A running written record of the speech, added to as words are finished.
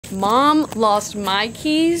Mom lost my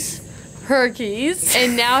keys, her keys,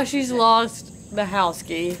 and now she's lost the house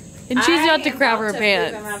key. And she's about to crap her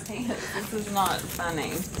pants. This is not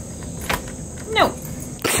funny. No.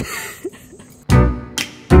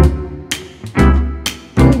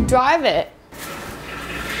 Drive it.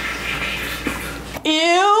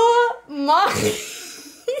 Ew, Mom. I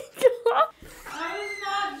was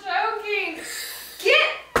not joking. Get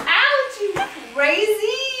out, you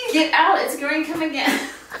crazy. Get out, it's going to come again.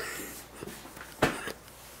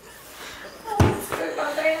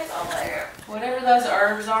 Whatever those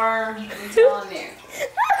herbs are, I'm telling you.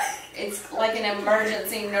 It's like an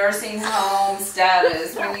emergency nursing home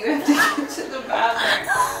status when you have to get to the bathroom.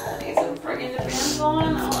 I need some friggin' defense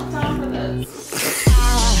on. I don't have time for this.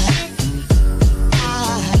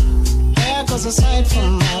 Goes aside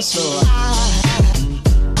from my soul.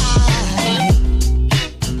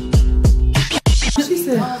 She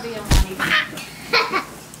said,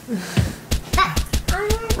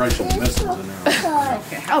 Rachel misses in there.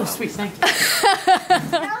 okay. Oh, sweet, thank you.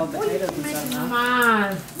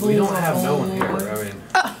 We don't have no one here. I mean,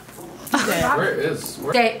 where is?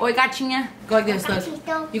 Say, oi, gatinha. Go like this, look.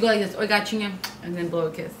 You go like this, oi, gatinha. And then blow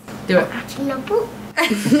a kiss. Do it. Gatinha poop.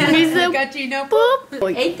 Gatinha poop.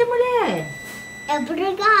 Eita, mulher.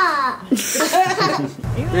 Obrigada.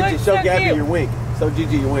 Richie, show Gabby your wink. Show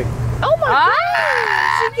Gigi your wink. Oh my God!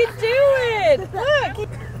 She can do it! Look!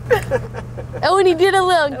 Oh, and he did a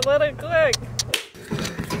little. Let it click.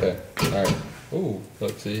 Okay, alright. Ooh,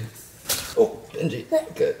 look, see. Oh, Benji.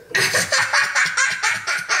 Good.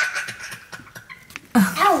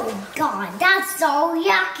 Oh God, that's so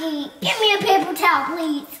yucky. Give me a paper towel,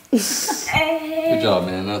 please. Good job,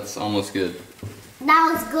 man. That's almost good. That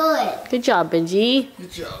was good. Good job, Benji.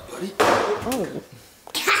 Good job, buddy. Oh.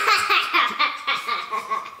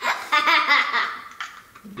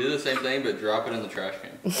 Do the same thing, but drop it in the trash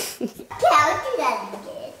can. Yeah, I'll do that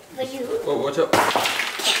again. For you. Whoa, watch out.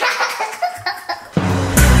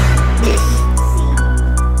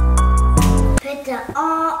 Put the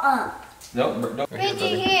all up. No.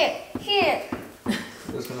 Richie, here.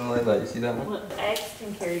 Just gonna lay that. You see that one? Well, eggs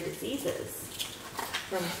can carry diseases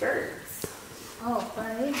from birds. Oh,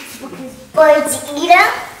 birds? Because birds eat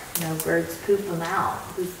them? No, birds poop them out.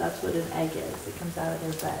 That's what an egg is. It comes out of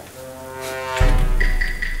their butt.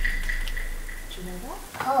 Did you know that?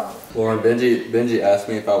 Oh. Lauren, Benji asked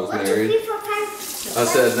me if I was married. I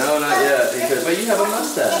said, no, not yet. He said, but you have a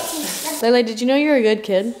mustache. Lele, did you know you're a good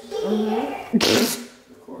kid? Of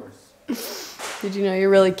course. Did you know you're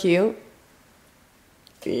really cute?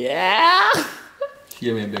 Yeah. She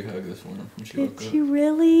gave me a big hug this morning when she woke up. Did you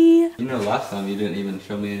really? You know, last time you didn't even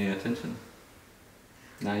show me any attention.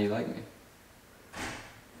 Now you like me.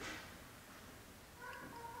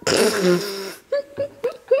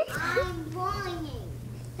 I'm boiling.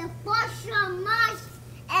 The bush on mush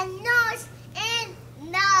and nose and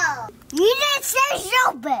no. You didn't say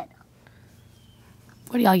stupid.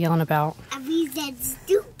 What are y'all yelling about? We said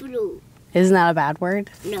stupid. Isn't that a bad word?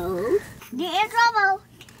 No. You're in trouble.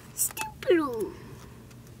 Stupid.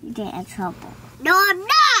 You're in trouble. No, I'm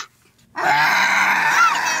not. I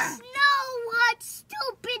just know what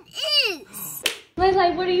stupid is.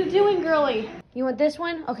 Lele, what are you doing, girly? You want this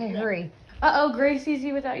one? Okay, hurry. Uh-oh, Gray sees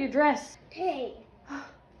you without your dress. Hey.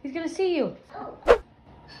 He's gonna see you.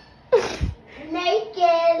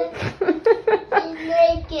 Naked. He's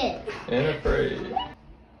naked. And afraid.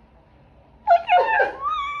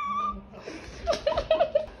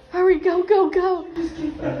 Hurry, go.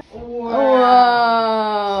 Whoa.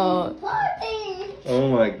 Party. Oh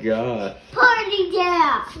my god. Party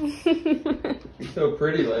dance. You're so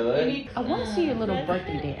pretty, Lele. I want to see your little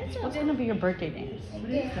birthday dance. What's gonna be your birthday dance?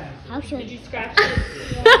 How should you Scratch it.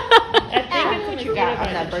 I think it's what you got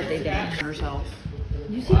on that birthday dance herself.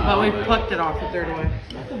 You see? But we plucked it off and threw it away.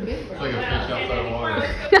 It's like a fish outside of water.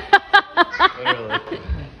 Literally.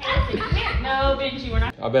 No, Benji, we're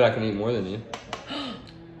not. I bet I can eat more than you.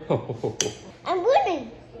 I'm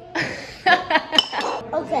winning.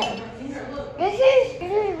 Okay. This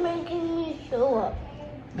is making me throw up.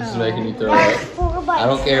 This is making you throw That was up. 4 bites. I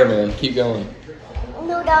don't care, man. Keep going.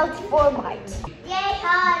 No, that was 4 bites.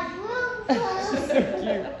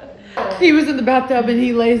 He was in the bathtub and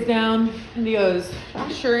he lays down and he goes,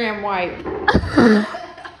 I sure am white.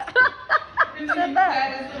 He said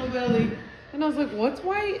that. His little belly. And I was like, what's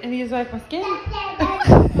white? And he's like, my skin.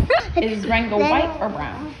 Is Rango white or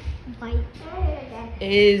brown? White.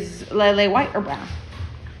 Is Lele white or brown?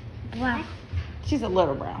 What? She's a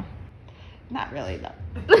little brown. Not really though.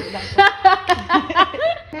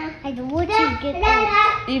 I don't want to get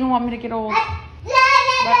old. You don't want me to get old?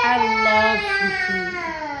 But I love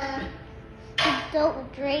you.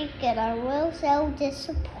 Don't drink it. I will so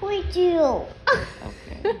disappoint you.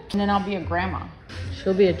 Okay. And then I'll be a grandma.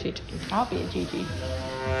 She'll be a Gigi. I'll be a Gigi.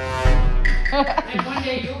 And one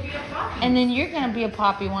day you'll be a poppy. And then you're gonna be a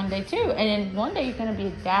poppy one day too. And then one day you're gonna be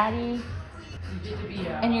a daddy.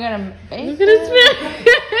 And you're gonna bake. Look at his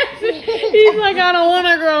face. He's like, I don't want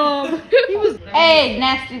to grow up. Hey,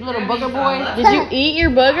 nasty little booger boy. Did you eat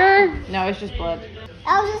your booger? No, it's just blood.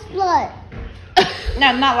 That was just blood.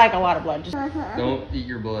 No, not like a lot of blood. Just. Don't eat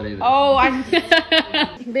your blood either. Oh,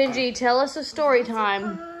 Benji, tell us a story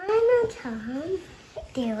time.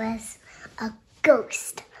 There was a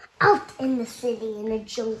ghost out in the city in the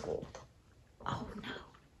jungle. Oh no.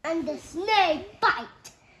 And the snake bite.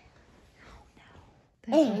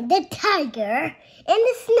 And the tiger and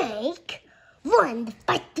the snake run to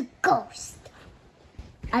fight the ghost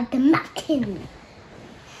of the mountain.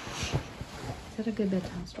 Is that a good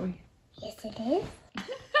bedtime story? Yes, it is.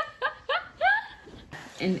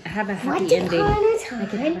 And have a Once happy ending. upon a Make it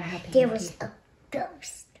have a time, happy there ending. was a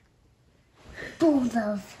ghost full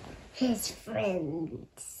of his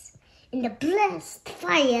friends in the blessed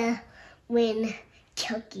fire when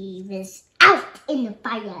Chucky was out in the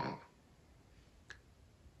fire.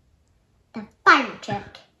 The fire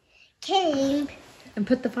truck came. And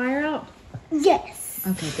put the fire out? Yes.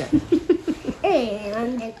 Okay, good.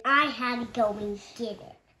 And then I had to go and get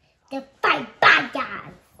it. To fight bad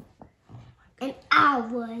guys. And I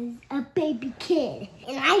was a baby kid.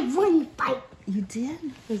 And I won the fight. You did?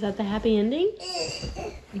 Was that the happy ending?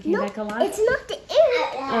 You came back alive? It's not the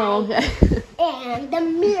end. Oh, okay. And the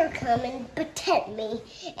mirror come and protect me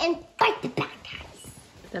and fight the bad guys.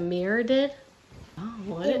 The mirror did? Oh,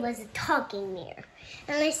 what? It was a talking mirror.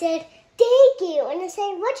 And I said, thank you. And I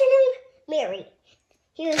said, what's your name? Mary.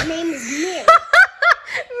 His name is Mary.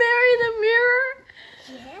 Mary the mirror?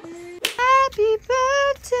 Yes. Happy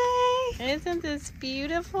birthday! Isn't this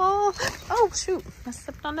beautiful? Oh shoot, I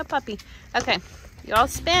slipped on the puppy. Okay, you all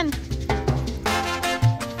spin.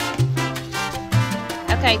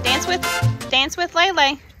 Okay, dance with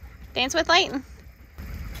Lele. Dance with Layton.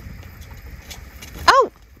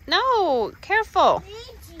 Oh, no, careful.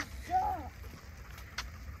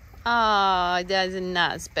 Oh, that's a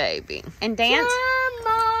nice baby. And dance.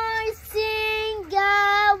 Summer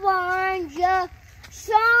singer, wonder,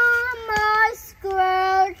 summer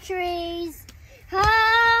squirrel trees,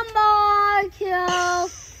 summer kill,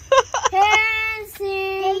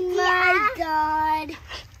 dancing, my God.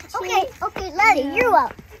 Okay, Letty, you're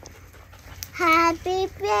up. Happy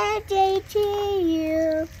birthday to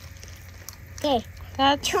you. Okay,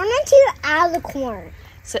 That's turn into an alicorn.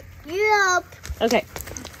 so, You're up. okay.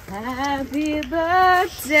 Happy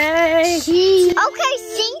birthday. Okay,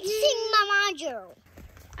 sing Mama Joe.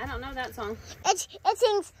 I don't know that song. It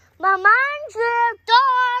sings, my mind's real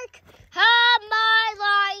dark, have my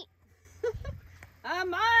light. I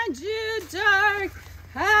mind you dark,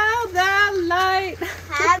 how the light.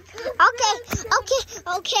 Okay,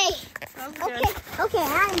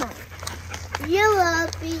 I'm up. You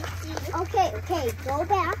up, okay, go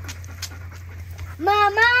back.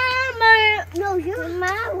 Mama, no, you're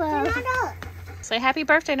not up. Say happy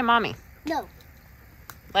birthday to mommy. No.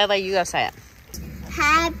 Lele, you go say it.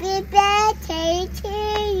 Happy birthday to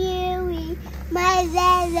you, my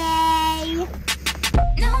Lele.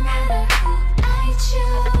 No matter who I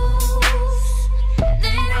choose,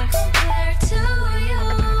 they don't compare to you.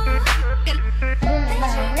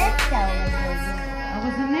 I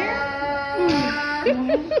was in there?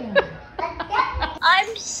 I'm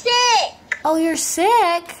sick. Oh, you're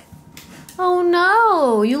sick? Oh,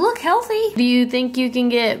 no. You look healthy. Do you think you can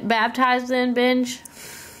get baptized then, Benj?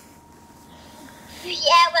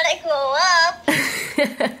 Yeah, when I grow up.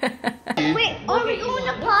 Wait, are we going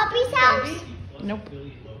to Poppy's house? Nope.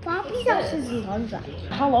 Poppy's house is in Gonzaga.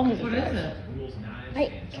 How long is it?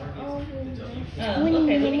 Like, 20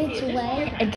 minutes away.